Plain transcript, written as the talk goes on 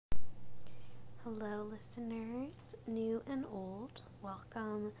Hello, listeners, new and old.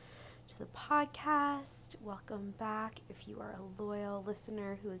 Welcome to the podcast. Welcome back if you are a loyal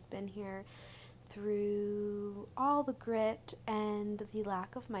listener who has been here through all the grit and the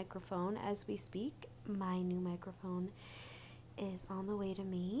lack of microphone as we speak. My new microphone is on the way to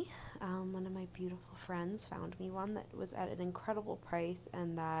me. One of my beautiful friends found me one that was at an incredible price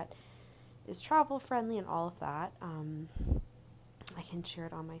and that is travel friendly and all of that. I can share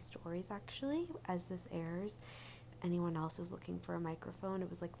it on my stories actually as this airs. If anyone else is looking for a microphone, it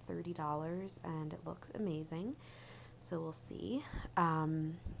was like $30 and it looks amazing. So we'll see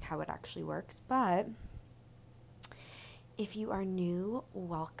how it actually works. But if you are new,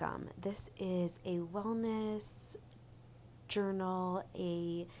 welcome. This is a wellness journal,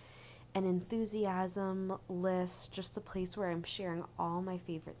 an enthusiasm list, just a place where I'm sharing all my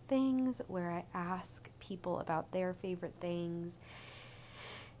favorite things, where I ask people about their favorite things.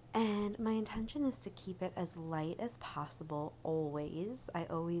 And my intention is to keep it as light as possible, always. I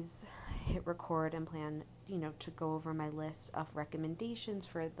always hit record and plan, to go over my list of recommendations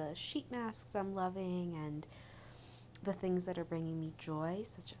for the sheet masks I'm loving and the things that are bringing me joy,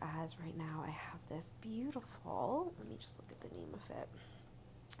 such as right now I have this beautiful, let me just look at the name of it,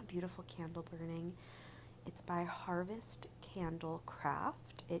 beautiful candle burning. It's by Harvest Candle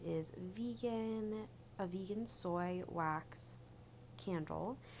Craft. It is a vegan soy wax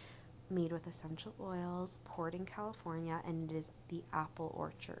candle made with essential oils, poured in California, and it is the apple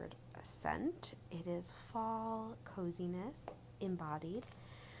orchard scent. It is fall coziness embodied.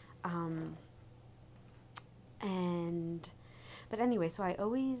 But anyway, so I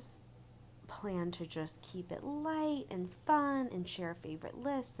always plan to just keep it light and fun and share favorite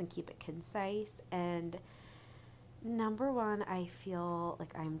lists and keep it concise. And number one, I feel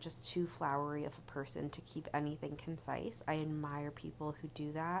like I'm just too flowery of a person to keep anything concise. I admire people who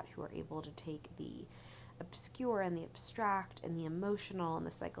do that, who are able to take the obscure and the abstract and the emotional and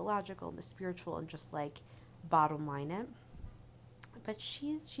the psychological and the spiritual and just like bottom line it. But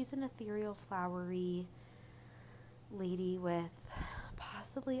she's an ethereal, flowery lady with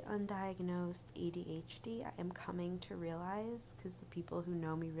possibly undiagnosed ADHD. I am coming to realize, because the people who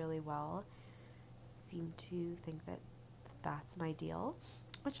know me really well seem to think that that's my deal,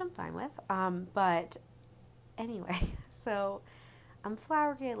 which I'm fine with. But anyway, so I'm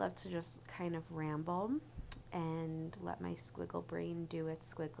flowery. I love to just kind of ramble and let my squiggle brain do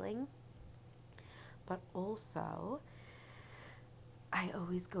its squiggling. But also, I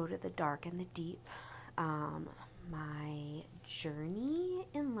always go to the dark and the deep. My journey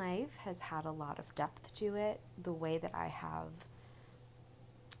in life has had a lot of depth to it. The way that I have,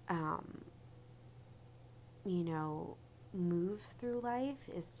 move through life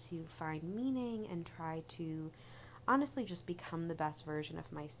is to find meaning and try to honestly just become the best version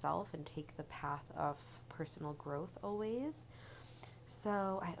of myself and take the path of personal growth always.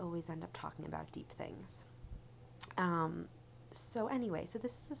 So I always end up talking about deep things. So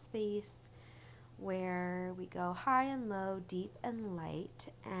this is a space where we go high and low, deep and light,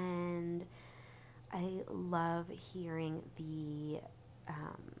 and I love hearing the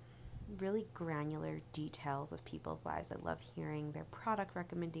really granular details of people's lives. I love hearing their product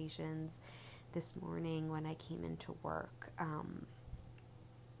recommendations. This morning when I came into work,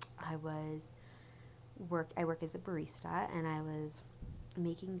 I work as a barista, and I was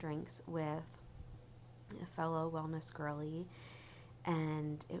making drinks with a fellow wellness girly,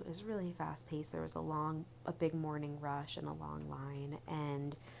 and it was really fast paced. There was a big morning rush and a long line,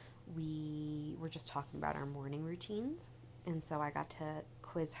 and we were just talking about our morning routines. And so I got to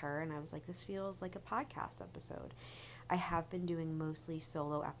quiz her, and I was like, this feels like a podcast episode. I have been doing mostly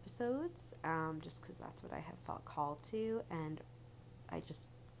solo episodes, just because that's what I have felt called to, and I just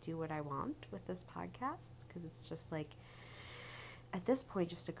do what I want with this podcast, because it's just like, at this point,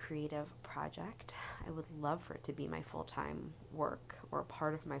 just a creative project. I would love for it to be my full-time work, or a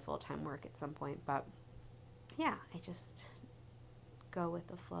part of my full-time work at some point, but yeah, I just go with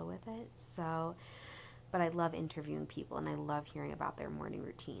the flow with it. So, but I love interviewing people, and I love hearing about their morning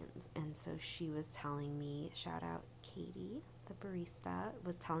routines. And so she was telling me, shout out Katie, the barista,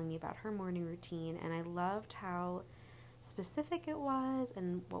 was telling me about her morning routine, and I loved how specific it was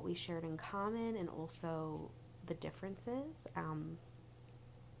and what we shared in common, and also the differences.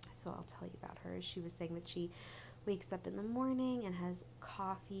 So I'll tell you about her. She was saying that she wakes up in the morning and has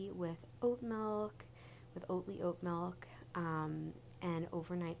coffee with Oatly oat milk, and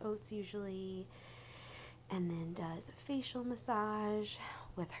overnight oats usually, and then does a facial massage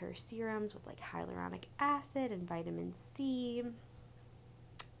with her serums with like hyaluronic acid and vitamin C,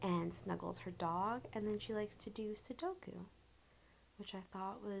 and snuggles her dog, and then she likes to do Sudoku, which I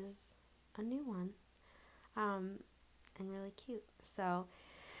thought was a new one, and really cute. So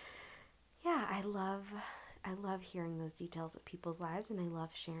yeah, I love hearing those details of people's lives, and I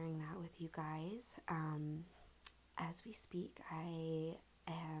love sharing that with you guys. As we speak, I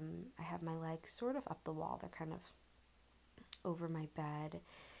have my legs sort of up the wall. They're kind of over my bed,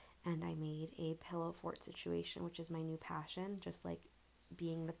 and I made a pillow fort situation, which is my new passion, just like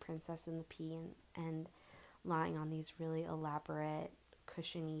being the princess in the pea, and lying on these really elaborate,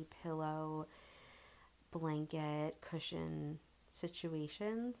 cushiony pillow, blanket, cushion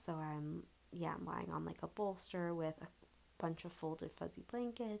situations. So I'm lying on like a bolster with a bunch of folded fuzzy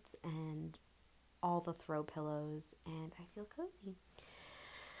blankets and all the throw pillows, and I feel cozy.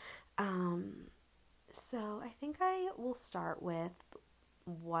 So I think I will start with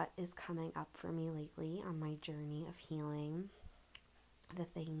what is coming up for me lately on my journey of healing, the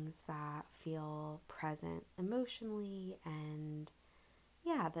things that feel present emotionally, and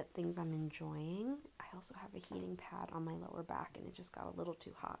that things I'm enjoying. I also have a heating pad on my lower back, and it just got a little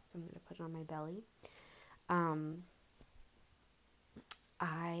too hot, so I'm going to put it on my belly.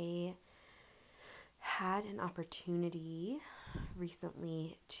 I had an opportunity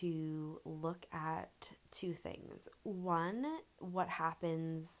recently to look at two things. One, what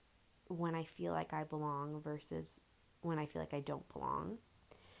happens when I feel like I belong versus when I feel like I don't belong,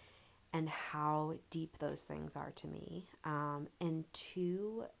 and how deep those things are to me. And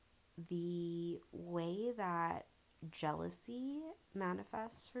two, the way that jealousy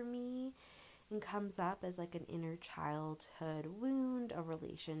manifests for me and comes up as like an inner childhood wound, a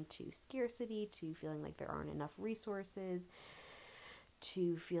relation to scarcity, to feeling like there aren't enough resources,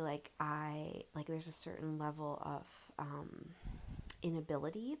 to feel like there's a certain level of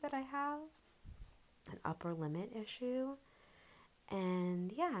inability that I have, an upper limit issue.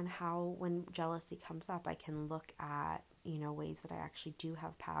 And and how when jealousy comes up, I can look at, ways that I actually do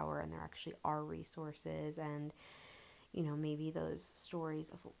have power and there actually are resources, and, maybe those stories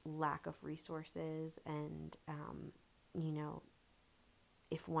of lack of resources and,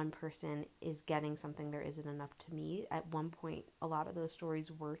 if one person is getting something, there isn't enough to me. At one point, a lot of those stories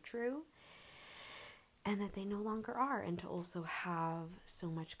were true, and that they no longer are, and to also have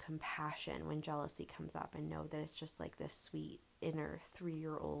so much compassion when jealousy comes up and know that it's just like this sweet inner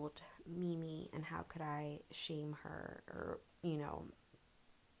 3-year-old Mimi, and how could I shame her or,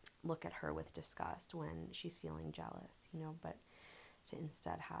 look at her with disgust when she's feeling jealous, but to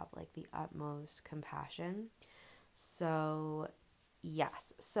instead have like the utmost compassion. So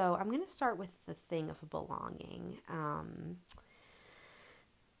yes, so I'm going to start with the thing of belonging.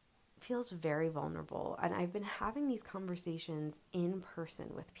 Feels very vulnerable, and I've been having these conversations in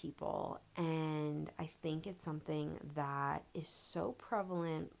person with people, and I think it's something that is so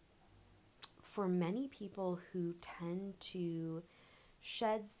prevalent for many people who tend to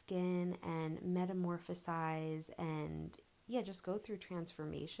shed skin and metamorphosize and just go through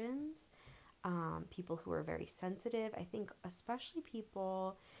transformations. People who are very sensitive, I think, especially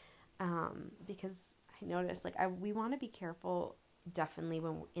people, because I notice we want to be careful, definitely,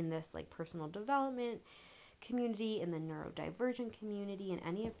 when in this like personal development community, in the neurodivergent community, in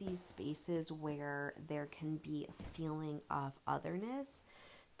any of these spaces where there can be a feeling of otherness,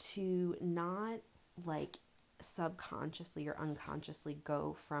 to not like subconsciously or unconsciously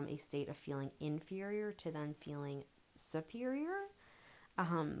go from a state of feeling inferior to then feeling superior.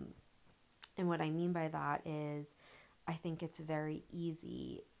 And what I mean by that is, I think it's very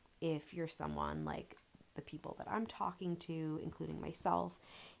easy if you're someone like the people that I'm talking to, including myself,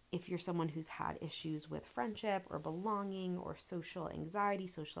 if you're someone who's had issues with friendship or belonging or social anxiety,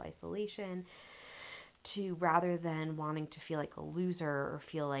 social isolation, to, rather than wanting to feel like a loser or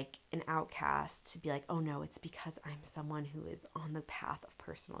feel like an outcast, to be like, oh no, it's because I'm someone who is on the path of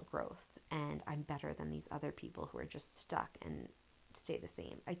personal growth and I'm better than these other people who are just stuck and stay the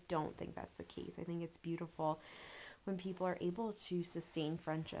same. I don't think that's the case. I think it's beautiful when people are able to sustain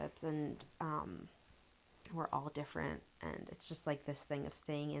friendships, and we're all different, and it's just like this thing of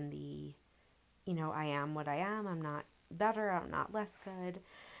staying in the, I am what I am, I'm not better, I'm not less good.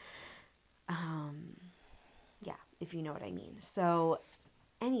 If you know what I mean. So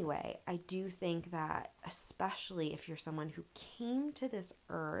anyway, I do think that, especially if you're someone who came to this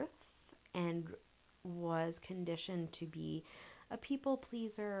earth and was conditioned to be a people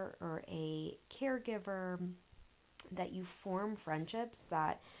pleaser or a caregiver, that you form friendships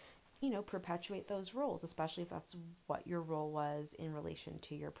that, perpetuate those roles, especially if that's what your role was in relation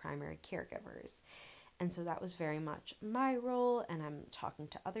to your primary caregivers. And so that was very much my role, and I'm talking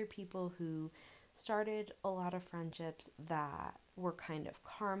to other people who started a lot of friendships that were kind of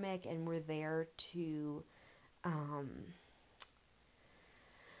karmic and were there to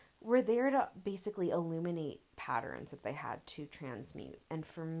were there to basically illuminate patterns that they had to transmute. And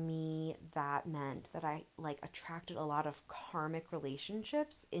for me, that meant that I like attracted a lot of karmic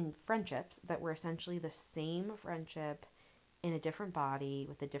relationships in friendships that were essentially the same friendship in a different body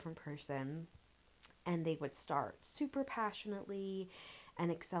with a different person. And they would start super passionately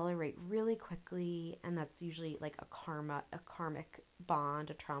and accelerate really quickly. And that's usually like a karmic bond,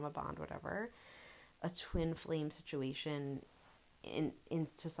 a trauma bond, whatever, a twin flame situation in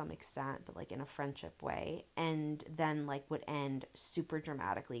to some extent, but like in a friendship way, and then like would end super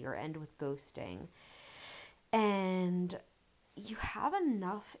dramatically or end with ghosting. And you have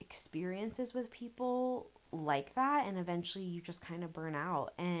enough experiences with people like that, and eventually you just kind of burn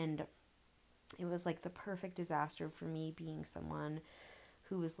out. And it was like the perfect disaster for me, being someone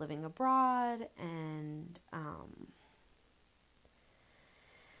who was living abroad and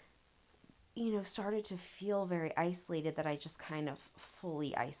started to feel very isolated, that I just kind of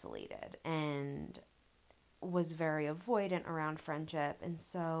fully isolated and was very avoidant around friendship. And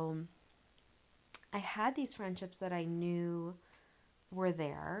so I had these friendships that I knew were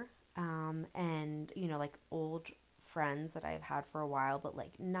there, and, like old friends that I've had for a while, but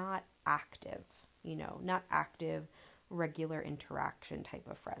like not active, not active, regular interaction type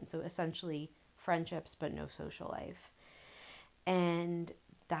of friends. So essentially friendships, but no social life. And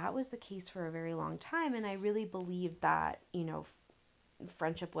that was the case for a very long time. And I really believed that,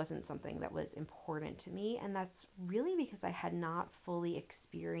 friendship wasn't something that was important to me. And that's really because I had not fully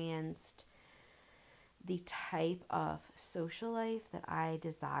experienced the type of social life that I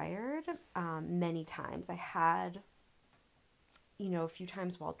desired many times. I had, a few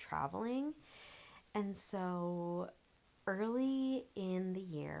times while traveling. And so early in the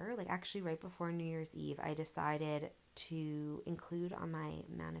year, like actually right before New Year's Eve, I decided to include on my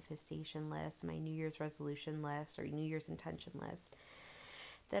manifestation list, my New Year's resolution list or New Year's intention list,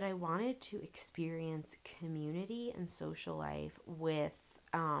 that I wanted to experience community and social life with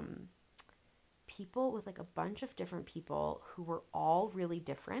people, with like a bunch of different people who were all really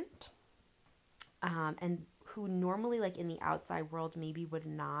different, and who normally like in the outside world maybe would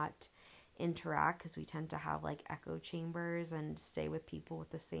not interact, because we tend to have like echo chambers and stay with people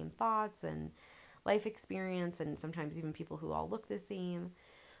with the same thoughts and life experience, and sometimes even people who all look the same,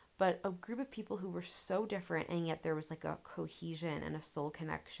 but a group of people who were so different, and yet there was like a cohesion and a soul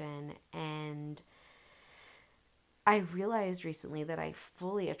connection. And I realized recently that I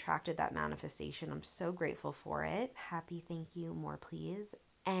fully attracted that manifestation. I'm so grateful for it. Happy, thank you, more please.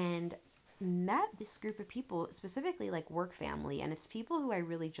 And met this group of people, specifically like work family, and it's people who I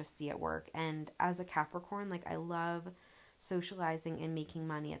really just see at work. And as a Capricorn, like I love socializing and making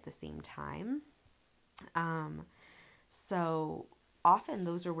money at the same time. So often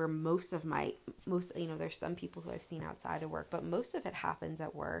those are where most, there's some people who I've seen outside of work, but most of it happens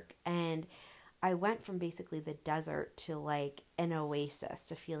at work. And I went from basically the desert to like an oasis,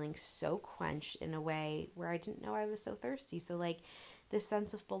 to feeling so quenched in a way where I didn't know I was so thirsty. So like this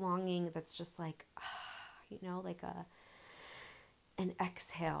sense of belonging that's just like, like an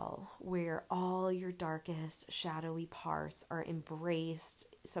exhale where all your darkest, shadowy parts are embraced,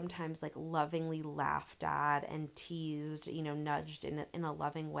 sometimes like lovingly laughed at and teased, nudged in a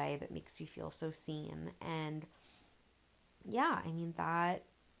loving way that makes you feel so seen. And yeah, I mean, that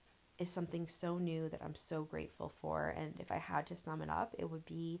is something so new that I'm so grateful for. And if I had to sum it up, it would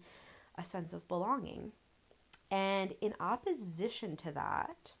be a sense of belonging. And in opposition to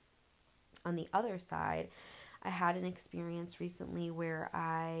that, on the other side, I had an experience recently where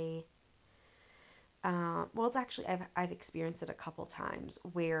I've experienced it a couple times,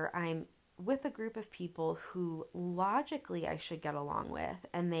 where I'm with a group of people who logically I should get along with,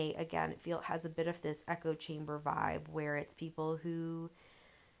 and they, again, feel it has a bit of this echo chamber vibe, where it's people who,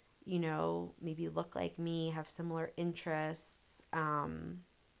 maybe look like me, have similar interests,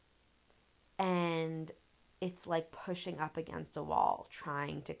 and it's like pushing up against a wall,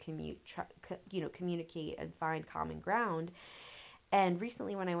 trying to communicate and find common ground. And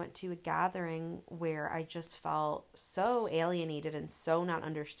recently when I went to a gathering where I just felt so alienated and so not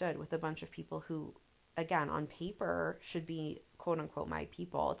understood, with a bunch of people who, again, on paper should be quote unquote my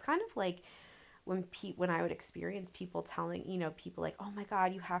people. It's kind of like when I would experience people telling, people like, oh my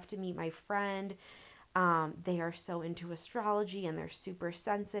God, you have to meet my friend. They are so into astrology and they're super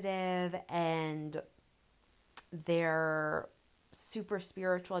sensitive and they're super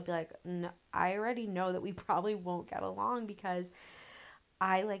spiritual. I'd be like, no, I already know that we probably won't get along, because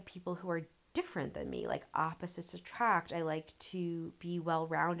I like people who are different than me, like opposites attract. I like to be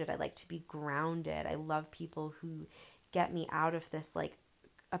well-rounded. I like to be grounded. I love people who get me out of this like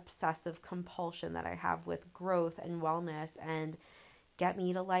obsessive compulsion that I have with growth and wellness, and get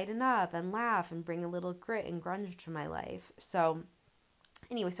me to lighten up and laugh and bring a little grit and grunge to my life. So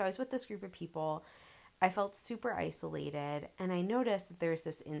anyway, so I was with this group of people. I felt super isolated, and I noticed that there's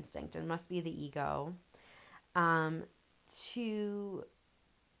this instinct, and it must be the ego, to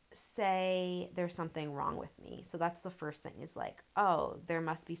say there's something wrong with me. So that's the first thing, is like, oh, there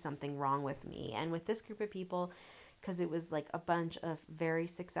must be something wrong with me. And with this group of people, because it was like a bunch of very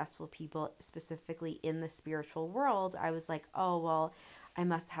successful people, specifically in the spiritual world, I was like, oh, well, I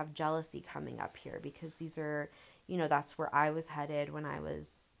must have jealousy coming up here, because these are, that's where I was headed when I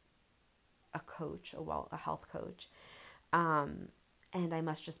was a coach, a health coach. And I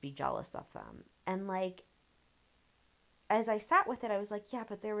must just be jealous of them. And like, as I sat with it, I was like, yeah,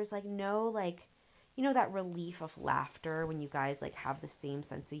 but there was like no, like, that relief of laughter when you guys like have the same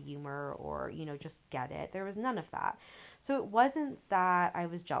sense of humor, or, just get it. There was none of that. So it wasn't that I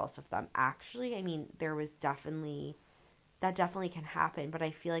was jealous of them. Actually, I mean, that definitely can happen. But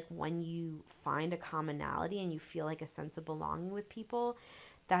I feel like when you find a commonality and you feel like a sense of belonging with people,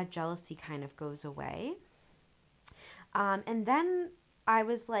 that jealousy kind of goes away. And then I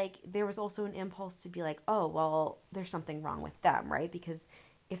was like, there was also an impulse to be like, oh, well, there's something wrong with them, right? Because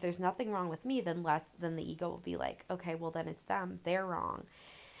if there's nothing wrong with me, then the ego will be like, okay, well, then it's them. They're wrong.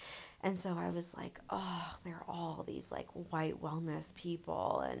 And so I was like, oh, they're all these like white wellness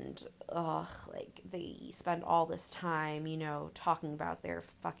people, and like they spend all this time, talking about their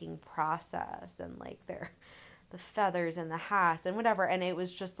fucking process and like the feathers and the hats and whatever. And it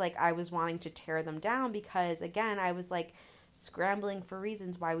was just like, I was wanting to tear them down, because again, I was like scrambling for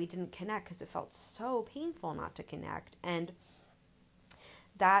reasons why we didn't connect, because it felt so painful not to connect. And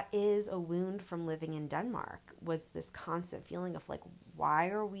that is a wound from living in Denmark, was this constant feeling of like, why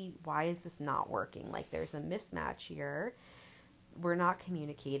is this not working? Like, there's a mismatch here. We're not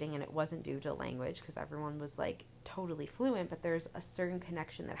communicating, and it wasn't due to language, because everyone was like totally fluent, but there's a certain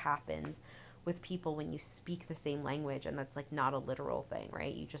connection that happens with people when you speak the same language, and that's like not a literal thing,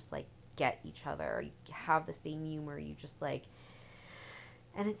 right? You just like get each other, you have the same humor, you just like,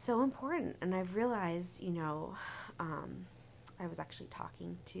 and it's so important. And I've realized, I was actually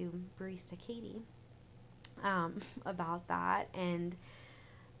talking to barista Katie about that, and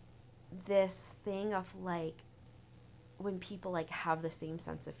this thing of like, when people like have the same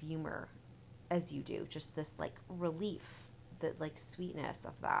sense of humor as you do, just this like relief, the like sweetness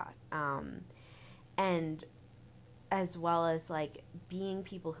of that, and as well as like being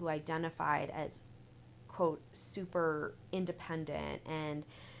people who identified as, quote, super independent. And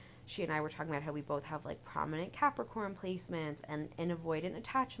she and I were talking about how we both have like prominent Capricorn placements and an avoidant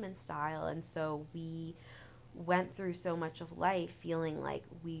attachment style. And so we went through so much of life feeling like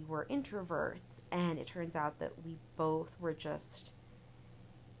we were introverts. And it turns out that we both were just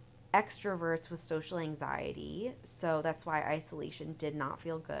extroverts with social anxiety. So that's why isolation did not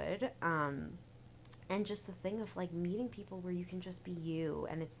feel good. And just the thing of like meeting people where you can just be you,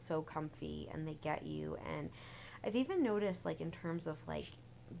 and it's so comfy and they get you. And I've even noticed, like, in terms of like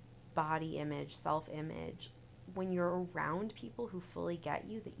body image, self-image, when you're around people who fully get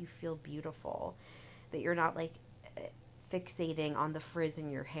you, that you feel beautiful, that you're not like fixating on the frizz in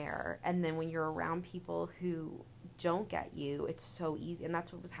your hair. And then when you're around people who don't get you, it's so easy. And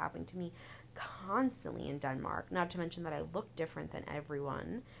that's what was happening to me constantly in Denmark. Not to mention that I looked different than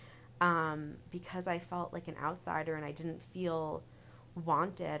everyone, because I felt like an outsider and I didn't feel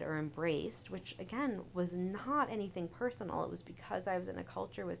wanted or embraced, which again was not anything personal. It was because I was in a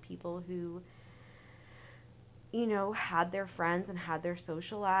culture with people who, had their friends and had their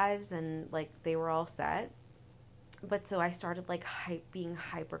social lives, and like they were all set. But so I started like being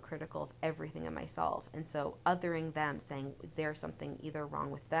hypercritical of everything in myself, and so othering them, saying there's something either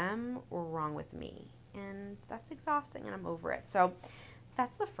wrong with them or wrong with me, and that's exhausting, and I'm over it. So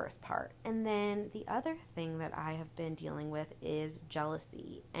that's the first part. And then the other thing that I have been dealing with is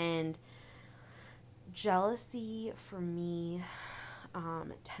jealousy. And jealousy for me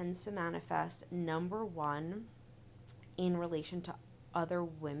tends to manifest, number one, in relation to other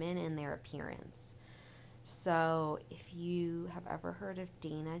women and their appearance. So if you have ever heard of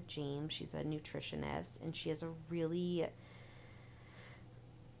Dana James, she's a nutritionist, and she has a really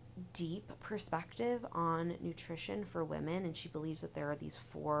deep perspective on nutrition for women, and she believes that there are these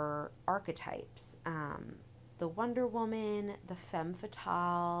 4 archetypes: the Wonder Woman, the femme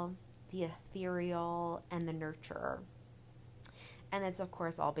fatale, the ethereal, and the nurturer. And it's of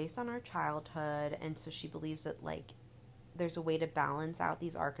course all based on our childhood, and so she believes that like there's a way to balance out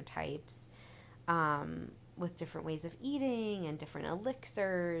these archetypes with different ways of eating and different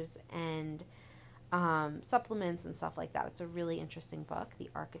elixirs and supplements and stuff like that. It's a really interesting book, The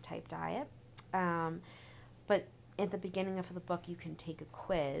Archetype Diet. But at the beginning of the book, you can take a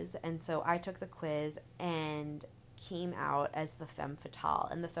quiz. And so I took the quiz and came out as the femme fatale.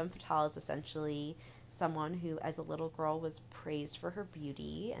 And the femme fatale is essentially someone who, as a little girl, was praised for her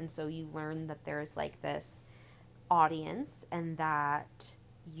beauty. And so you learn that there's like this audience and that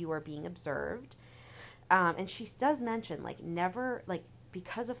you are being observed. And she does mention, like, never, like,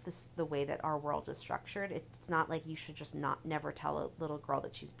 because of the way that our world is structured, it's not like you should just never tell a little girl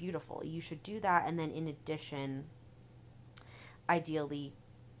that she's beautiful. You should do that, and then in addition, ideally,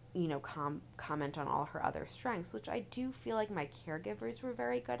 comment on all her other strengths, which I do feel like my caregivers were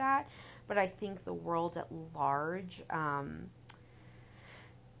very good at, but I think the world at large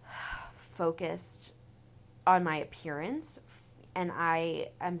focused on my appearance. And I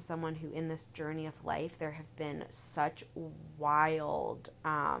am someone who, in this journey of life, there have been such wild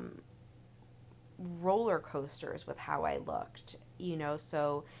roller coasters with how I looked,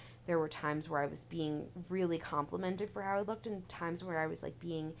 so there were times where I was being really complimented for how I looked, and times where I was like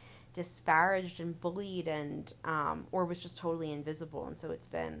being disparaged and bullied and or was just totally invisible. And so it's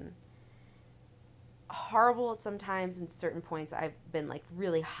been horrible at some times. In certain points I've been like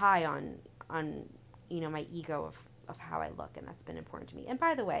really high on my ego of how I look, and that's been important to me. And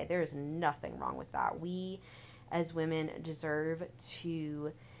by the way, there is nothing wrong with that. We as women deserve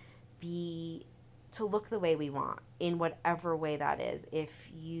to look the way we want, in whatever way that is. If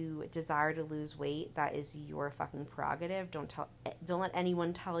you desire to lose weight, that is your fucking prerogative. Don't let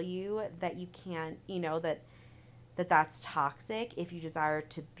anyone tell you that you can't, that's toxic. If you desire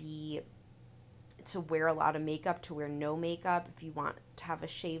to wear a lot of makeup, to wear no makeup, if you want to have a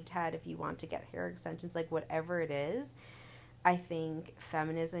shaved head, if you want to get hair extensions, like whatever it is, I think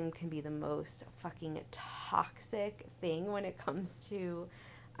feminism can be the most fucking toxic thing when it comes to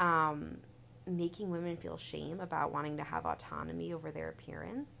making women feel shame about wanting to have autonomy over their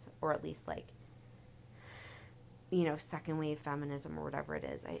appearance, or at least like, second wave feminism or whatever it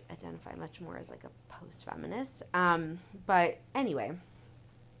is. I identify much more as like a post-feminist. But anyway,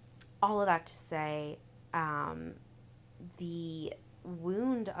 all of that to say, the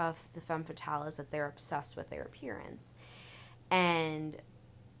wound of the femme fatale is that they're obsessed with their appearance. And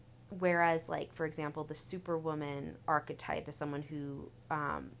whereas, like, for example, the superwoman archetype is someone who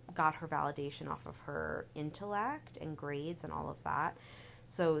got her validation off of her intellect and grades and all of that.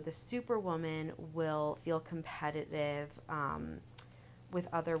 So the superwoman will feel competitive with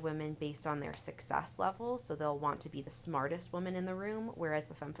other women based on their success level. So they'll want to be the smartest woman in the room, whereas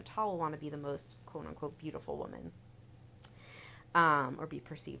the femme fatale will want to be the most quote-unquote beautiful woman, or be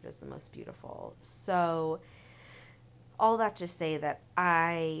perceived as the most beautiful. So all that to say that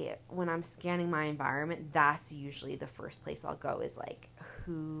when I'm scanning my environment, that's usually the first place I'll go, is like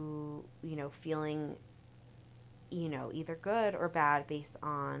who, feeling, either good or bad based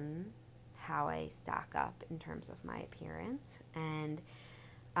on how I stack up in terms of my appearance. And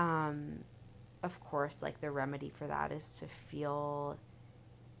of course, like, the remedy for that is to feel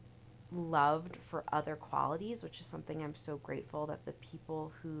loved for other qualities, which is something I'm so grateful that the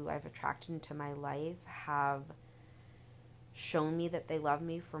people who I've attracted into my life have shown me that they love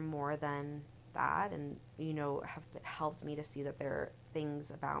me for more than that, and have helped me to see that there are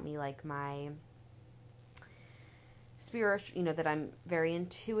things about me, like my spirit, that I'm very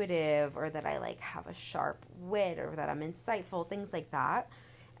intuitive, or that I like have a sharp wit, or that I'm insightful, things like that.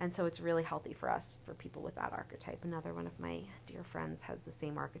 And so it's really healthy for people with that archetype. Another one of my dear friends has the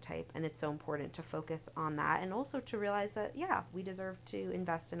same archetype, and it's so important to focus on that, and also to realize that, yeah, we deserve to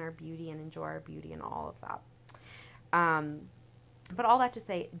invest in our beauty and enjoy our beauty and all of that. But all that to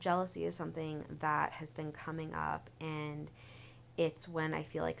say, jealousy is something that has been coming up, and it's when I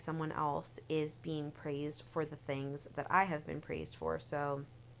feel like someone else is being praised for the things that I have been praised for. So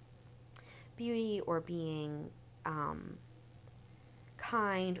beauty, or being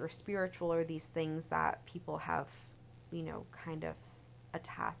kind or spiritual, or these things that people have, kind of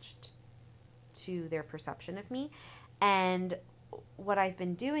attached to their perception of me. And what I've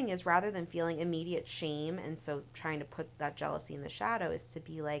been doing is, rather than feeling immediate shame and so trying to put that jealousy in the shadow, is to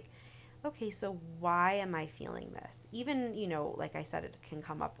be like, okay, so why am I feeling this? Even, like I said, it can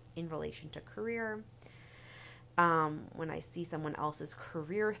come up in relation to career. When I see someone else's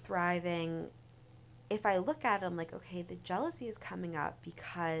career thriving, if I look at it, I'm like, okay, the jealousy is coming up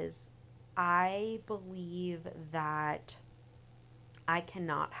because I believe that I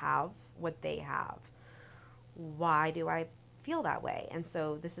cannot have what they have. Why do I feel that way? And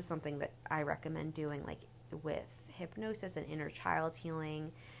so this is something that I recommend doing, like with hypnosis and inner child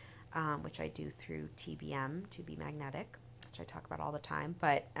healing, which I do through TBM, to be magnetic, which I talk about all the time.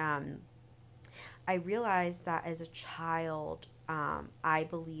 But I realized that as a child, I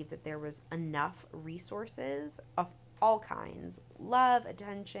believe that there was enough resources of all kinds, love,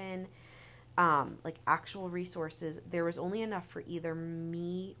 attention, like actual resources. There was only enough for either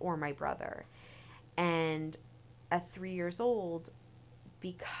me or my brother. And at 3 years old,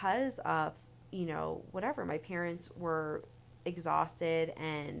 because of, whatever, my parents were exhausted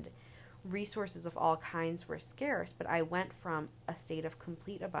and resources of all kinds were scarce, but I went from a state of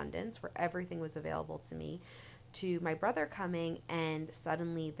complete abundance where everything was available to me to my brother coming, and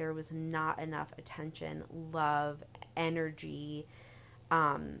suddenly there was not enough attention, love, energy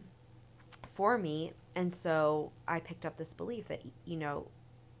for me. And so I picked up this belief that,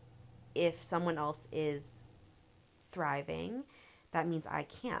 if someone else is thriving, that means I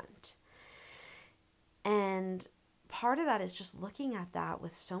can't. And part of that is just looking at that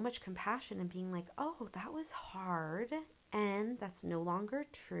with so much compassion and being like, oh, that was hard. And that's no longer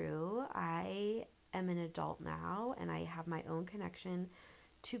true. I am an adult now, and I have my own connection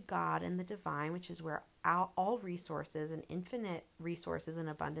to God and the divine, which is where all resources and infinite resources and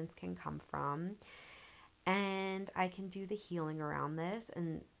abundance can come from. And I can do the healing around this.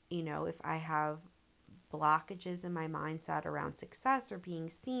 And, if I have blockages in my mindset around success or being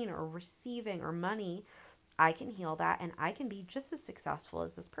seen or receiving or money, I can heal that, and I can be just as successful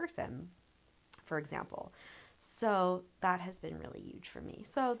as this person, for example. So that has been really huge for me.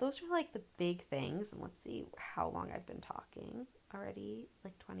 So those are like the big things. And let's see how long I've been talking already,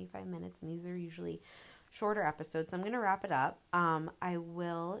 like 25 minutes. And these are usually shorter episodes. So I'm going to wrap it up. I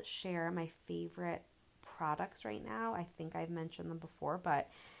will share my favorite products right now. I think I've mentioned them before, but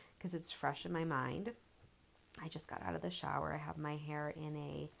because it's fresh in my mind. I just got out of the shower. I have my hair in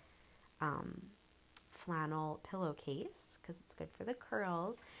a flannel pillowcase because it's good for the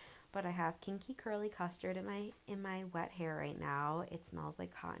curls. But I have kinky curly custard in my wet hair right now. It smells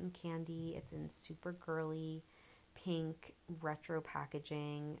like cotton candy. It's in super girly pink retro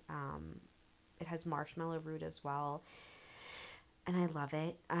packaging. It has marshmallow root as well, and I love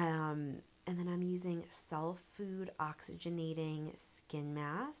it. And then I'm using Self Food Oxygenating Skin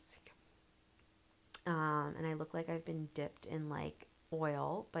Mask. And I look like I've been dipped in like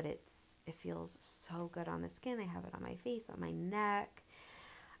oil, but it feels so good on the skin. I have it on my face, on my neck.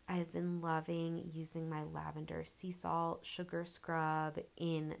 I've been loving using my lavender sea salt sugar scrub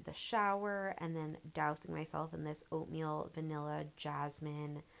in the shower, and then dousing myself in this oatmeal vanilla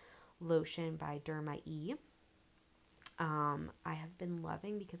jasmine lotion by Derma E. I have been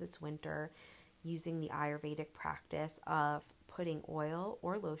loving, because it's winter, using the Ayurvedic practice of putting oil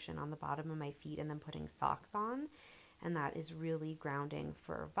or lotion on the bottom of my feet and then putting socks on. And that is really grounding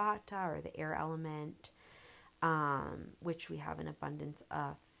for Vata, or the air element, which we have an abundance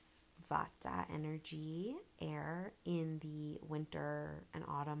of Vata energy, air, in the winter and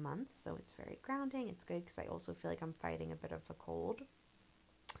autumn months. So it's very grounding. It's good because I also feel like I'm fighting a bit of a cold.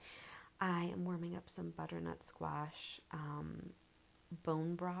 I am warming up some butternut squash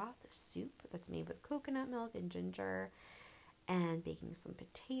bone broth soup that's made with coconut milk and ginger, and baking some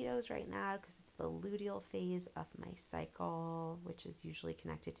potatoes right now because it's the luteal phase of my cycle, which is usually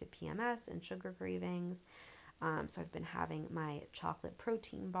connected to PMS and sugar cravings. So I've been having my chocolate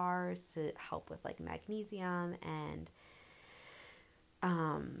protein bars to help with like magnesium and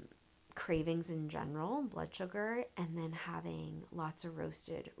cravings in general, blood sugar, and then having lots of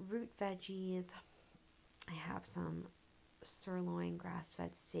roasted root veggies. I have some sirloin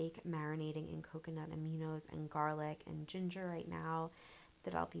grass-fed steak marinating in coconut aminos and garlic and ginger right now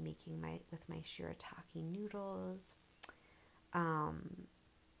that I'll be making with my shirataki noodles.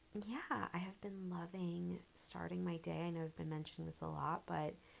 Yeah, I have been loving starting my day. I know I've been mentioning this a lot,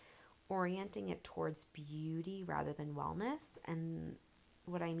 but orienting it towards beauty rather than wellness. And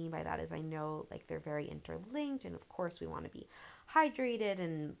what I mean by that is I know like they're very interlinked, and of course we want to be hydrated,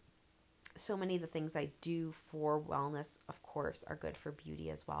 and so many of the things I do for wellness, of course, are good for beauty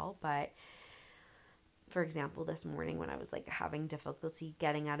as well. But for example, this morning when I was like having difficulty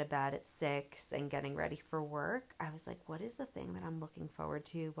getting out of bed at 6 and getting ready for work, I was like, what is the thing that I'm looking forward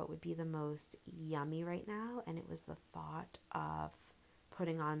to? What would be the most yummy right now? And it was the thought of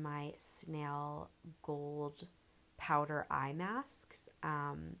putting on my snail gold powder eye masks,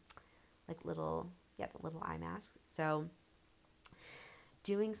 the little eye masks. So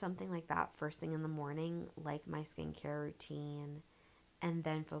doing something like that first thing in the morning, like my skincare routine, and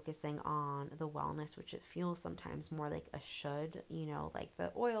then focusing on the wellness, which it feels sometimes more like a should, like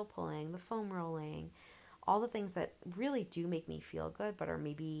the oil pulling, the foam rolling, all the things that really do make me feel good, but are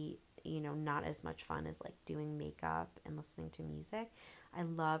maybe, not as much fun as like doing makeup and listening to music. I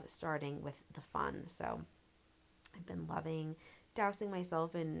love starting with the fun. So I've been loving dousing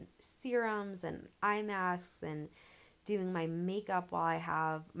myself in serums and eye masks and doing my makeup while I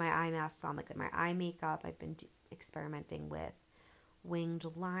have my eye masks on, like my eye makeup. I've been experimenting with winged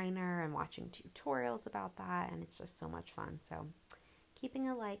liner and watching tutorials about that, and it's just so much fun. So keeping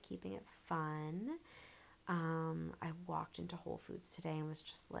it light, keeping it fun. I walked into Whole Foods today and was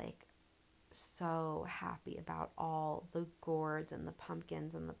just like so happy about all the gourds and the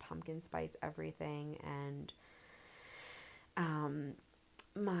pumpkins and the pumpkin spice everything. And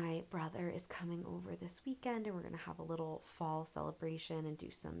my brother is coming over this weekend, and we're going to have a little fall celebration and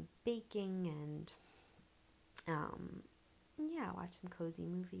do some baking and yeah, watch some cozy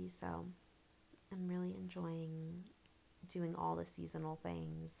movies. So I'm really enjoying doing all the seasonal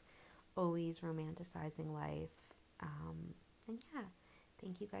things, always romanticizing life. And yeah,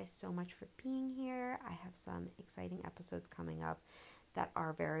 thank you guys so much for being here. I have some exciting episodes coming up that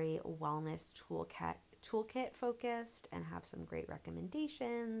are very wellness toolkit focused and have some great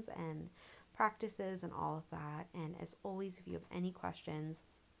recommendations and practices and all of that. And as always, if you have any questions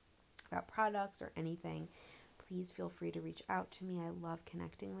about products or anything, please feel free to reach out to me. I love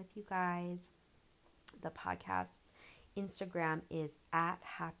connecting with you guys. The podcast's Instagram is at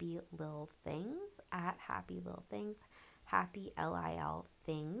Happy Lil Things, Happy Lil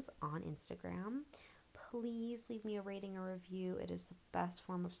Things on Instagram. Please leave me a rating or review. It is the best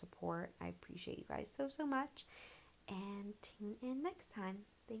form of support. I appreciate you guys so much. And tune in next time.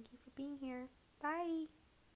 Thank you for being here. Bye.